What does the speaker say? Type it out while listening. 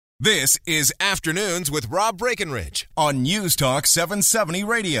This is Afternoons with Rob Breckenridge on News Talk 770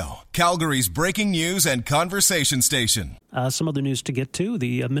 Radio, Calgary's breaking news and conversation station. Some other news to get to.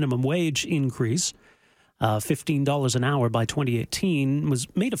 The minimum wage increase, $15 an hour by 2018, was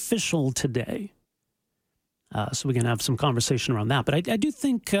made official today. So we're going to have some conversation around that. But I do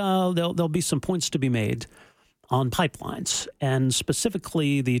think there'll be some points to be made on pipelines, and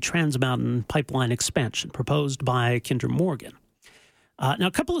specifically the Trans Mountain pipeline expansion proposed by Kinder Morgan. Now,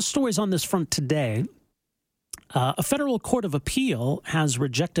 a couple of stories on this front today. A federal court of appeal has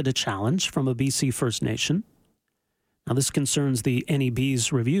rejected a challenge from a BC First Nation. Now, this concerns the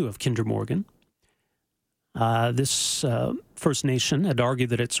NEB's review of Kinder Morgan. This First Nation had argued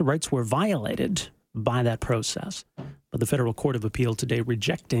that its rights were violated by that process, but the federal court of appeal today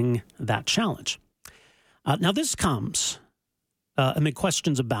rejecting that challenge. Now, this comes amid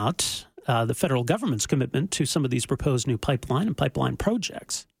questions about the federal government's commitment to some of these proposed new pipeline and pipeline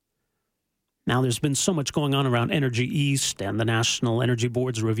projects. Now, there's been so much going on around Energy East and the National Energy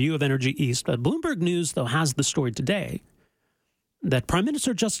Board's review of Energy East. But Bloomberg News, though, has the story today that Prime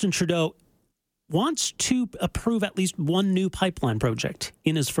Minister Justin Trudeau wants to approve at least one new pipeline project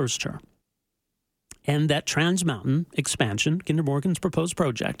in his first term. And that Trans Mountain expansion, Kinder Morgan's proposed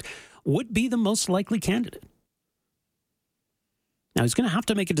project, would be the most likely candidate. Now, he's going to have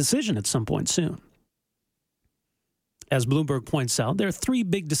to make a decision at some point soon. As Bloomberg points out, there are three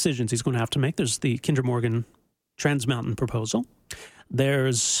big decisions he's going to have to make. There's the Kinder Morgan Trans Mountain proposal.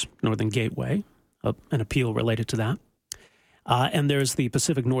 There's Northern Gateway, an appeal related to that. And there's the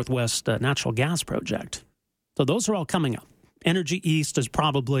Pacific Northwest natural gas project. So those are all coming up. Energy East is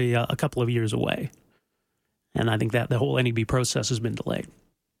probably a couple of years away. And I think that the whole NEB process has been delayed.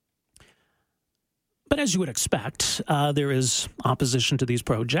 But as you would expect, there is opposition to these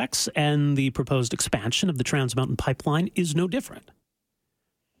projects, and the proposed expansion of the Trans Mountain pipeline is no different.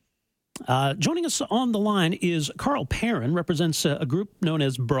 Joining us on the line is Carl Perrin, represents a group known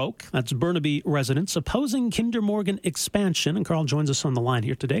as BROKE, that's Burnaby Residents, opposing Kinder Morgan expansion. And Carl joins us on the line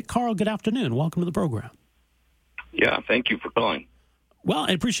here today. Carl, good afternoon. Welcome to the program. Yeah, thank you for calling. Well,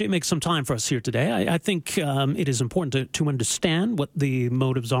 I appreciate you making some time for us here today. I think it is important to understand what the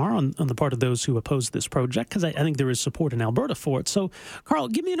motives are on the part of those who oppose this project, because I think there is support in Alberta for it. So, Carl,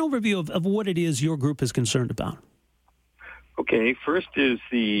 give me an overview of what it is your group is concerned about. Okay, first is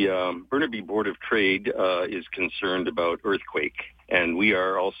the Burnaby Board of Trade is concerned about earthquake, and we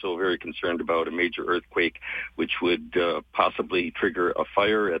are also very concerned about a major earthquake which would possibly trigger a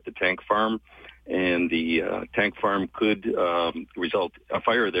fire at the tank farm. And the tank farm could a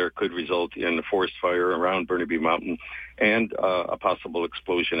fire there could result in a forest fire around Burnaby Mountain and a possible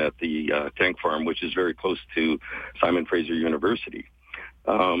explosion at the tank farm, which is very close to Simon Fraser University.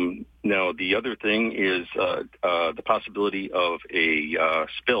 Now, the other thing is the possibility of a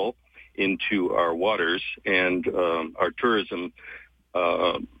spill into our waters, and our tourism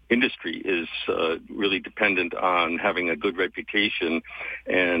industry is really dependent on having a good reputation,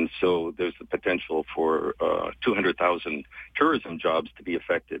 and so there's the potential for 200,000 tourism jobs to be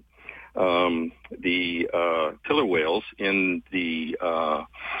affected. The killer whales in the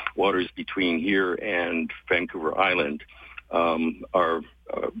waters between here and Vancouver Island are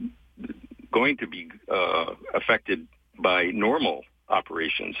going to be affected by normal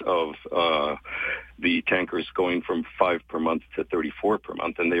operations of the tankers going from 5 per month to 34 per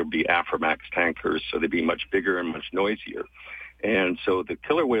month, and they'll be Aframax tankers, so they'd be much bigger and much noisier. And so the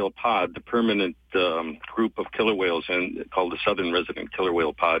killer whale pod, the permanent group of killer whales called the Southern Resident Killer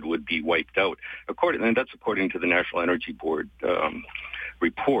Whale Pod, would be wiped out. And that's according to the National Energy Board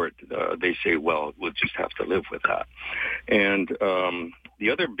report. They say, well, we'll just have to live with that. And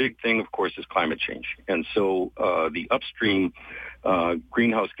the other big thing, of course, is climate change. And so the upstream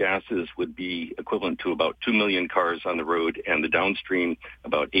greenhouse gases would be equivalent to about 2 million cars on the road, and the downstream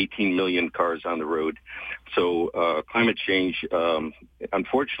about 18 million cars on the road. So climate change,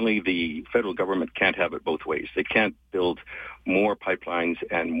 unfortunately, the federal government can't have it both ways. They can't build more pipelines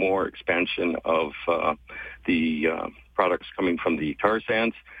and more expansion of the products coming from the tar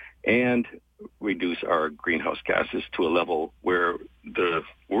sands and reduce our greenhouse gases to a level where the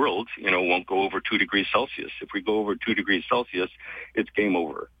world, won't go over 2 degrees Celsius. If we go over 2 degrees Celsius, it's game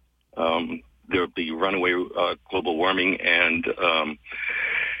over. There'll be runaway global warming, and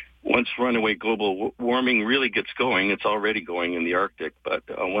once runaway global warming really gets going, it's already going in the Arctic, but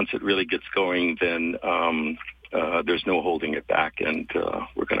once it really gets going, then there's no holding it back, and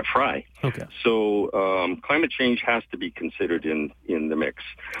we're going to fry. Okay. So climate change has to be considered in the mix.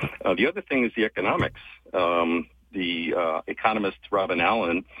 The other thing is the economics. The economist Robin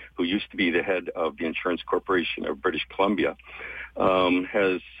Allen, who used to be the head of the Insurance Corporation of British Columbia,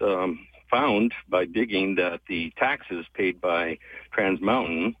 has found by digging that the taxes paid by Trans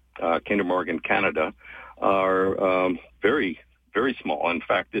Mountain, Kinder Morgan Canada, are very, very small. In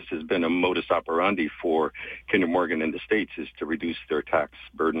fact, this has been a modus operandi for Kinder Morgan in the States, is to reduce their tax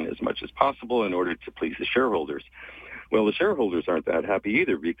burden as much as possible in order to please the shareholders. Well, the shareholders aren't that happy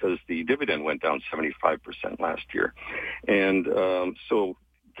either, because the dividend went down 75% last year. And so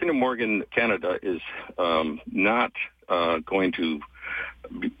Kinder Morgan Canada is not going to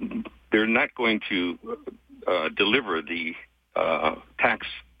they're not going to deliver the tax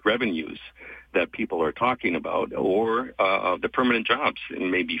revenues that people are talking about, or the permanent jobs,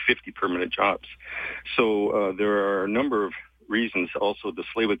 and maybe 50 permanent jobs. So there are a number of reasons. Also, the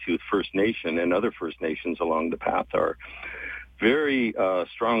Tsleil-Waututh First Nation and other First Nations along the path are very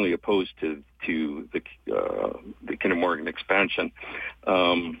strongly opposed to the Kinder Morgan expansion,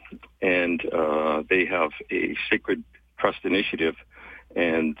 and they have a sacred trust initiative,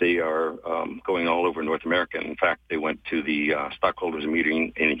 and they are going all over North America. In fact, they went to the stockholders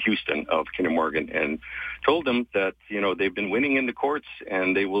meeting in Houston of Kinder Morgan and told them that, they've been winning in the courts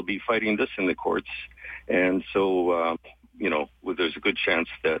and they will be fighting this in the courts. And so, there's a good chance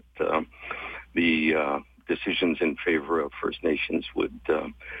that the decisions in favor of First Nations would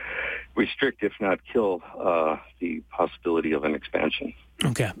restrict, if not kill, the possibility of an expansion.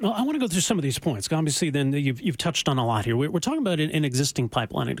 Okay. Well, I want to go through some of these points. Obviously, then you've touched on a lot here. We're talking about an existing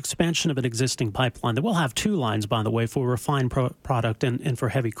pipeline, an expansion of an existing pipeline that will have two lines, by the way, for refined product and for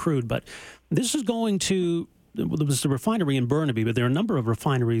heavy crude. But this is going to... There was a refinery in Burnaby, but there are a number of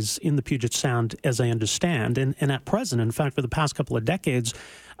refineries in the Puget Sound, as I understand. And at present, in fact, for the past couple of decades,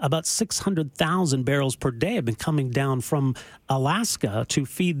 about 600,000 barrels per day have been coming down from Alaska to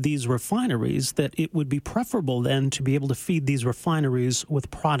feed these refineries, that it would be preferable then to be able to feed these refineries with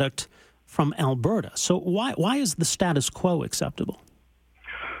product from Alberta. So why is the status quo acceptable?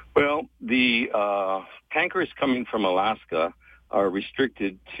 Well, the tankers coming from Alaska are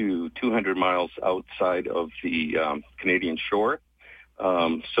restricted to 200 miles outside of the Canadian shore.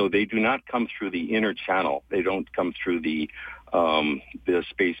 So they do not come through the inner channel. They don't come through the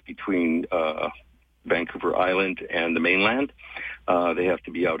space between Vancouver Island and the mainland. They have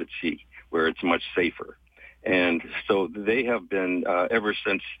to be out at sea, where it's much safer. And so they have been, ever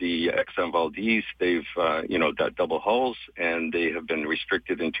since the Exxon Valdez, they've, got double hulls, and they have been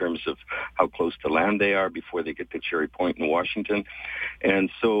restricted in terms of how close to land they are before they get to Cherry Point in Washington. And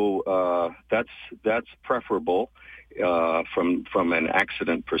so that's preferable from an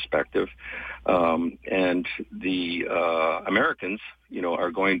accident perspective. And the Americans,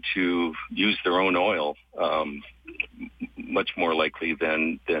 are going to use their own oil much more likely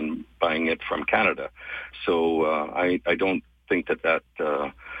than buying it from Canada. So I don't think that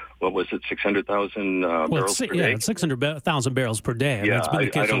what was it, 600,000 barrels per day? Yeah, 600,000 barrels per day. That's been the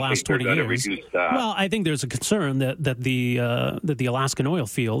case for the last 20 years. Well, I think there's a concern that the Alaskan oil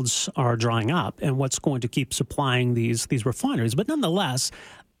fields are drying up, and what's going to keep supplying these refineries. But nonetheless,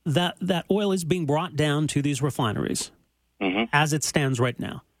 that oil is being brought down to these refineries as it stands right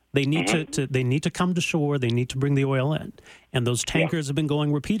now. They need they need to come to shore. They need to bring the oil in, and those tankers have been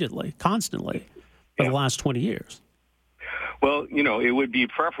going repeatedly, constantly, for the last 20 years. Well, it would be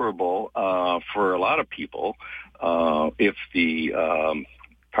preferable for a lot of people if the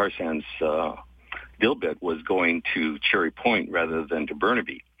tar sands dilbit was going to Cherry Point rather than to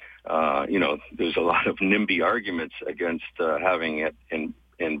Burnaby. There's a lot of NIMBY arguments against having it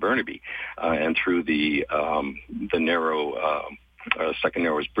in Burnaby and through the narrow Second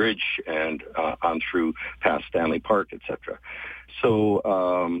Narrows Bridge and on through past Stanley Park, etc. So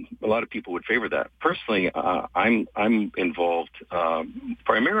a lot of people would favor that. Personally, I'm involved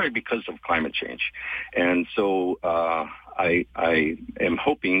primarily because of climate change, and so I am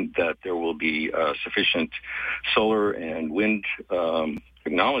hoping that there will be sufficient solar and wind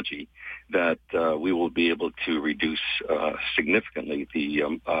technology that we will be able to reduce significantly the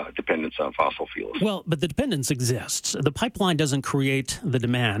dependence on fossil fuels. Well, but the dependence exists. The pipeline doesn't create the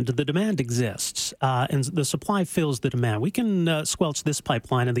demand. The demand exists, and the supply fills the demand. We can squelch this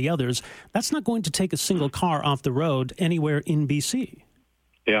pipeline and the others. That's not going to take a single car off the road anywhere in BC.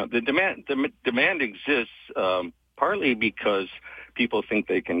 Yeah, the demand exists partly because people think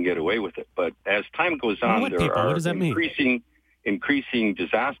they can get away with it. But as time goes on, there are increasing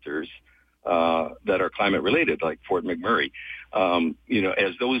disasters that are climate related, like Fort McMurray.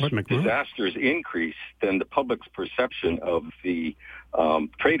 As those disasters increase, then the public's perception of the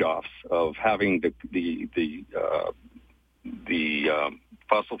trade-offs of having the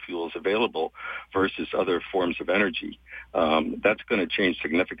fossil fuels available versus other forms of energy. That's going to change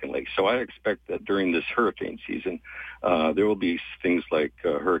significantly. So I expect that during this hurricane season, there will be things like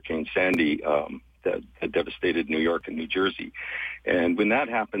Hurricane Sandy that devastated New York and New Jersey. And when that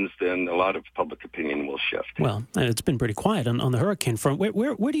happens, then a lot of public opinion will shift. Well, it's been pretty quiet on the hurricane front.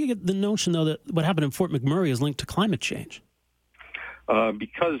 Where do you get the notion, though, that what happened in Fort McMurray is linked to climate change?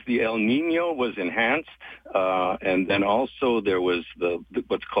 Because the El Nino was enhanced, and then also there was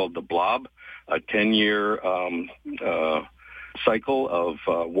what's called the blob, a 10-year cycle of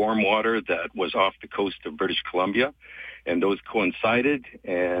warm water that was off the coast of British Columbia, and those coincided,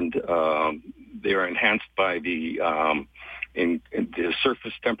 and they are enhanced by the the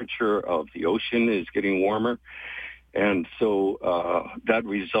surface temperature of the ocean is getting warmer. And so that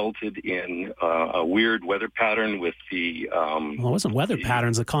resulted in a weird weather pattern with the... well, it wasn't weather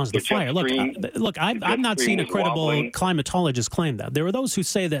patterns that caused the fire. Look, I've not seen a credible climatologist claim that. There are those who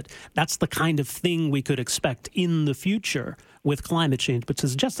say that that's the kind of thing we could expect in the future with climate change, but to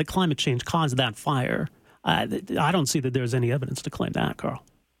suggest that climate change caused that fire, I don't see that there's any evidence to claim that, Carl.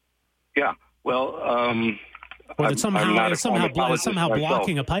 Yeah, well... or that somehow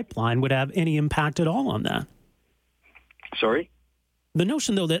blocking a pipeline would have any impact at all on that. Sorry? The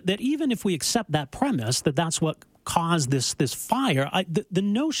notion, though, that even if we accept that premise, that that's what caused this fire, the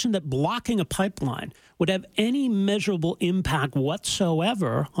notion that blocking a pipeline would have any measurable impact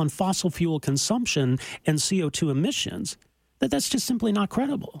whatsoever on fossil fuel consumption and CO2 emissions, that's just simply not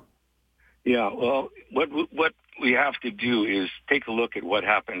credible. Yeah, well, what we have to do is take a look at what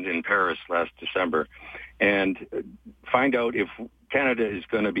happened in Paris last December and find out if Canada is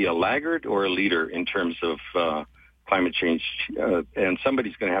going to be a laggard or a leader in terms of climate change, and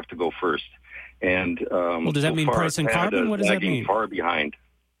somebody's going to have to go first. And well, does that mean pricing carbon? What does that mean? Far behind.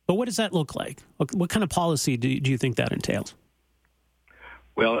 But what does that look like? What kind of policy do you think that entails?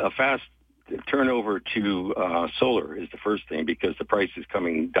 Well, a fast turnover to solar is the first thing, because the price is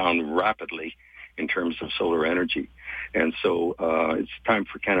coming down rapidly in terms of solar energy. And so it's time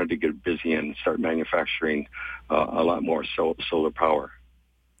for Canada to get busy and start manufacturing a lot more solar power.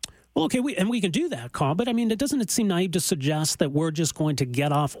 Well, okay, we can do that, Carl, but I mean, doesn't it seem naive to suggest that we're just going to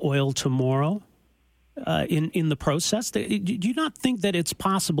get off oil tomorrow in the process? Do you not think that it's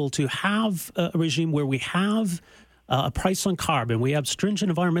possible to have a regime where we have a price on carbon, we have stringent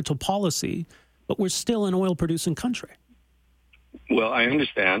environmental policy, but we're still an oil-producing country? Well, I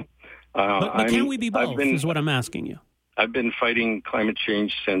understand. But can we be both, is what I'm asking you. I've been fighting climate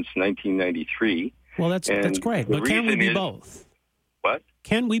change since 1993. Well, that's great, but can we be both? What?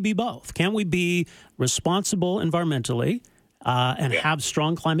 Can we be both? Can we be responsible environmentally and have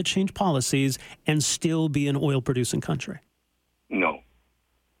strong climate change policies and still be an oil-producing country? No.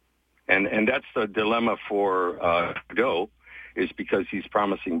 And that's the dilemma for Trudeau, is because he's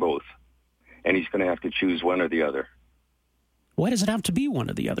promising both, and he's going to have to choose one or the other. Why does it have to be one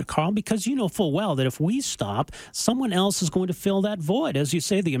or the other, Carl? Because you know full well that if we stop, someone else is going to fill that void. As you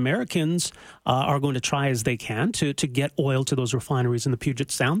say, the Americans are going to try as they can to get oil to those refineries in the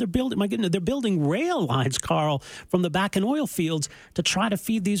Puget Sound. They're building rail lines, Carl, from the Bakken oil fields to try to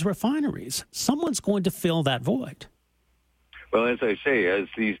feed these refineries. Someone's going to fill that void. Well, as I say, as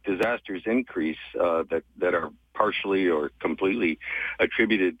these disasters increase that are partially or completely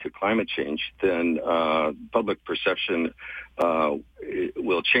attributed to climate change, then public perception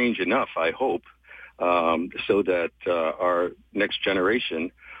will change enough, I hope, so that our next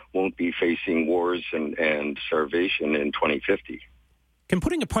generation won't be facing wars and starvation in 2050. Can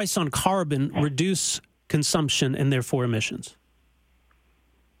putting a price on carbon reduce consumption and therefore emissions?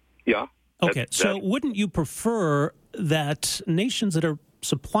 Yeah. Okay, so wouldn't you prefer that nations that are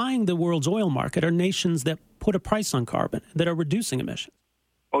supplying the world's oil market are nations that put a price on carbon, that are reducing emissions?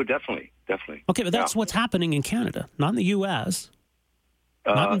 Oh, definitely. Okay, but that's what's happening in Canada, not in the U.S.,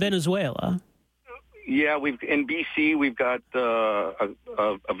 not in Venezuela. Yeah, in BC, we've got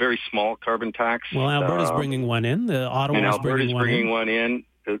a very small carbon tax. Well, Alberta's bringing one in. Ottawa's bringing one in.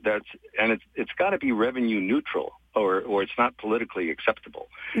 It's got to be revenue neutral, or it's not politically acceptable.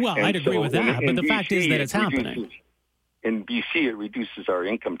 Well, I'd agree with that, but the fact is that it's happening. In BC, it reduces our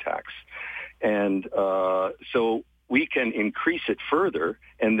income tax. And so we can increase it further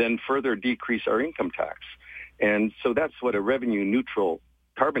and then further decrease our income tax. And so that's what a revenue-neutral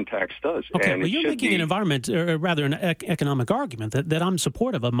carbon tax does. Okay, and well, you're making an environment, or rather an economic argument that I'm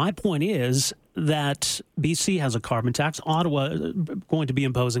supportive of. My point is that BC has a carbon tax. Ottawa is going to be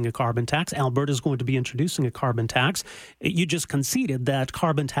imposing a carbon tax. Alberta is going to be introducing a carbon tax. You just conceded that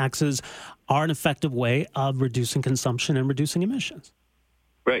carbon taxes are an effective way of reducing consumption and reducing emissions.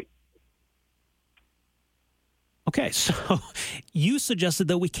 Right. Okay, so you suggested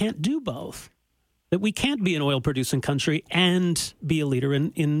that we can't do both, that we can't be an oil-producing country and be a leader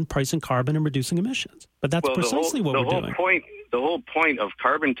in pricing carbon and reducing emissions. But that's precisely what we're doing. The whole point of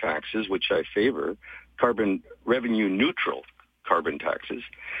carbon taxes, which I favor, carbon revenue neutral carbon taxes,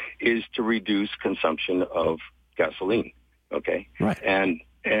 is to reduce consumption of gasoline. Okay, right, and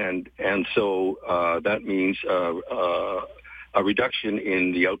so that means a reduction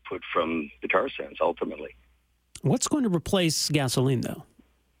in the output from the tar sands ultimately. What's going to replace gasoline, though?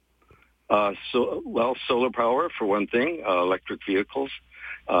 Solar power for one thing, electric vehicles,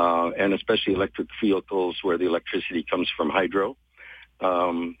 and especially electric vehicles where the electricity comes from hydro,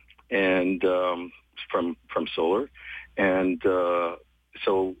 and from solar, and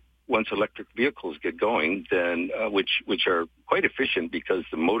so once electric vehicles get going, then which are quite efficient because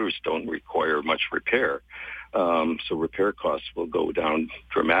the motors don't require much repair, so repair costs will go down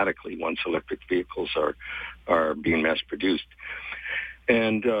dramatically once electric vehicles are being mass produced.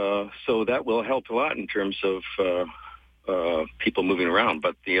 And so that will help a lot in terms of people moving around.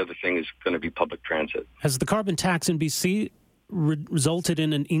 But the other thing is going to be public transit. Has the carbon tax in BC resulted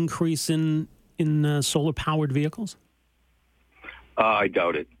in an increase in solar-powered vehicles? I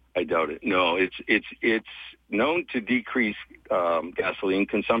doubt it. No, it's known to decrease gasoline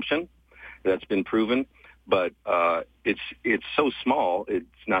consumption. That's been proven. But it's so small, it's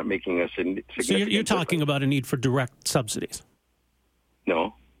not making a significant So you're difference. talking about a need for direct subsidies?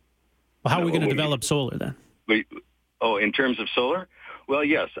 No. Well, how are we going to develop solar then? In terms of solar? Well,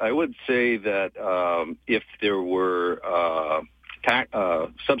 yes, I would say that if there were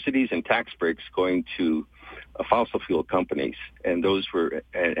subsidies and tax breaks going to fossil fuel companies, and those were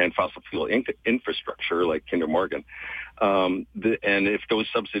and fossil fuel infrastructure like Kinder Morgan, and if those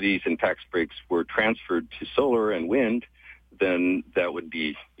subsidies and tax breaks were transferred to solar and wind, then that would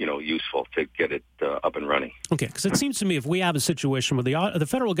be, useful to get it up and running. Okay, because it seems to me if we have a situation where the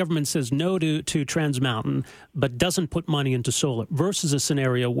federal government says no to Trans Mountain but doesn't put money into solar versus a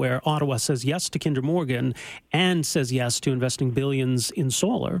scenario where Ottawa says yes to Kinder Morgan and says yes to investing billions in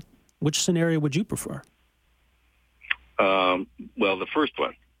solar, which scenario would you prefer? Well, the first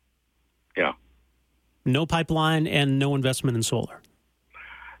one, yeah. No pipeline and no investment in solar.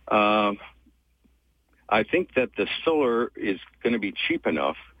 I think that the solar is going to be cheap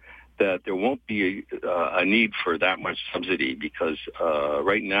enough that there won't be a need for that much subsidy because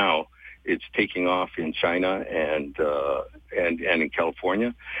right now it's taking off in China and in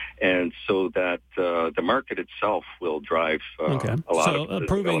California, and so that the market itself will drive a lot of the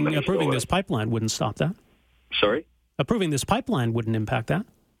development of approving solar. this pipeline wouldn't stop that? Sorry? Approving this pipeline wouldn't impact that?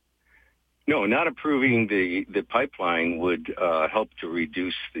 No, not approving the pipeline would help to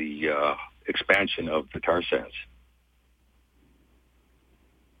reduce the expansion of the tar sands.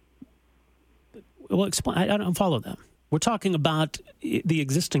 Well, explain. I don't follow that. We're talking about the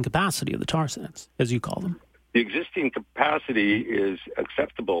existing capacity of the tar sands, as you call them. The existing capacity is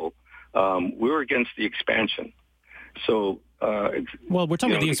acceptable. We're against the expansion. So, well, we're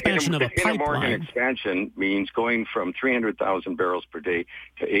talking about the expansion of a pipeline. The Morgan expansion means going from 300,000 barrels per day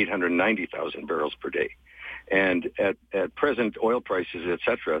to 890,000 barrels per day. And at present oil prices, et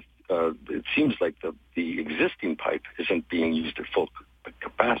cetera, it seems like the existing pipe isn't being used at full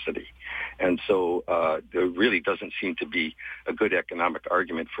capacity. And so there really doesn't seem to be a good economic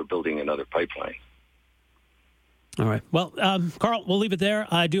argument for building another pipeline. All right. Well, Carl, we'll leave it there.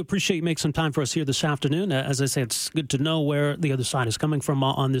 I do appreciate you making some time for us here this afternoon. As I say, it's good to know where the other side is coming from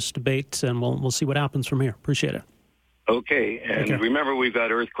on this debate, and we'll see what happens from here. Appreciate it. Okay. And remember, we've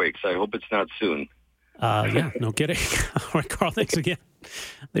got earthquakes. I hope it's not soon. Yeah, no kidding. All right, Carl, thanks again.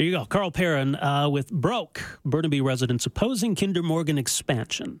 There you go. Carl Perrin with Broke, Burnaby residents opposing Kinder Morgan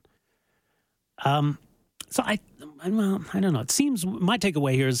expansion. So I don't know. It seems my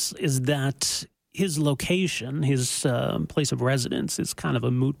takeaway here is that his location, his place of residence is kind of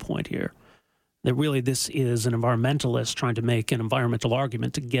a moot point here. That really this is an environmentalist trying to make an environmental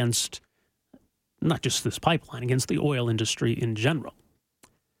argument against not just this pipeline, against the oil industry in general.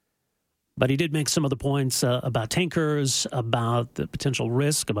 But he did make some of the points about tankers, about the potential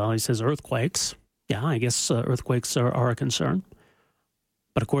risk, about, he says, earthquakes. Yeah, I guess earthquakes are a concern.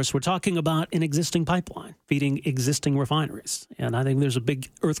 But, of course, we're talking about an existing pipeline feeding existing refineries. And I think there's a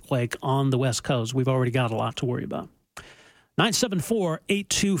big earthquake on the West Coast. We've already got a lot to worry about.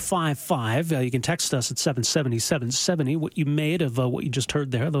 974-8255. You can text us at 770-770 what you made of what you just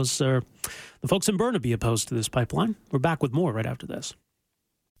heard there. Those are the folks in Burnaby opposed to this pipeline. We're back with more right after this.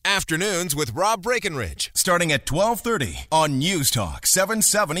 Afternoons with Rob Breckenridge, starting at 12:30 on News Talk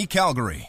 770 Calgary.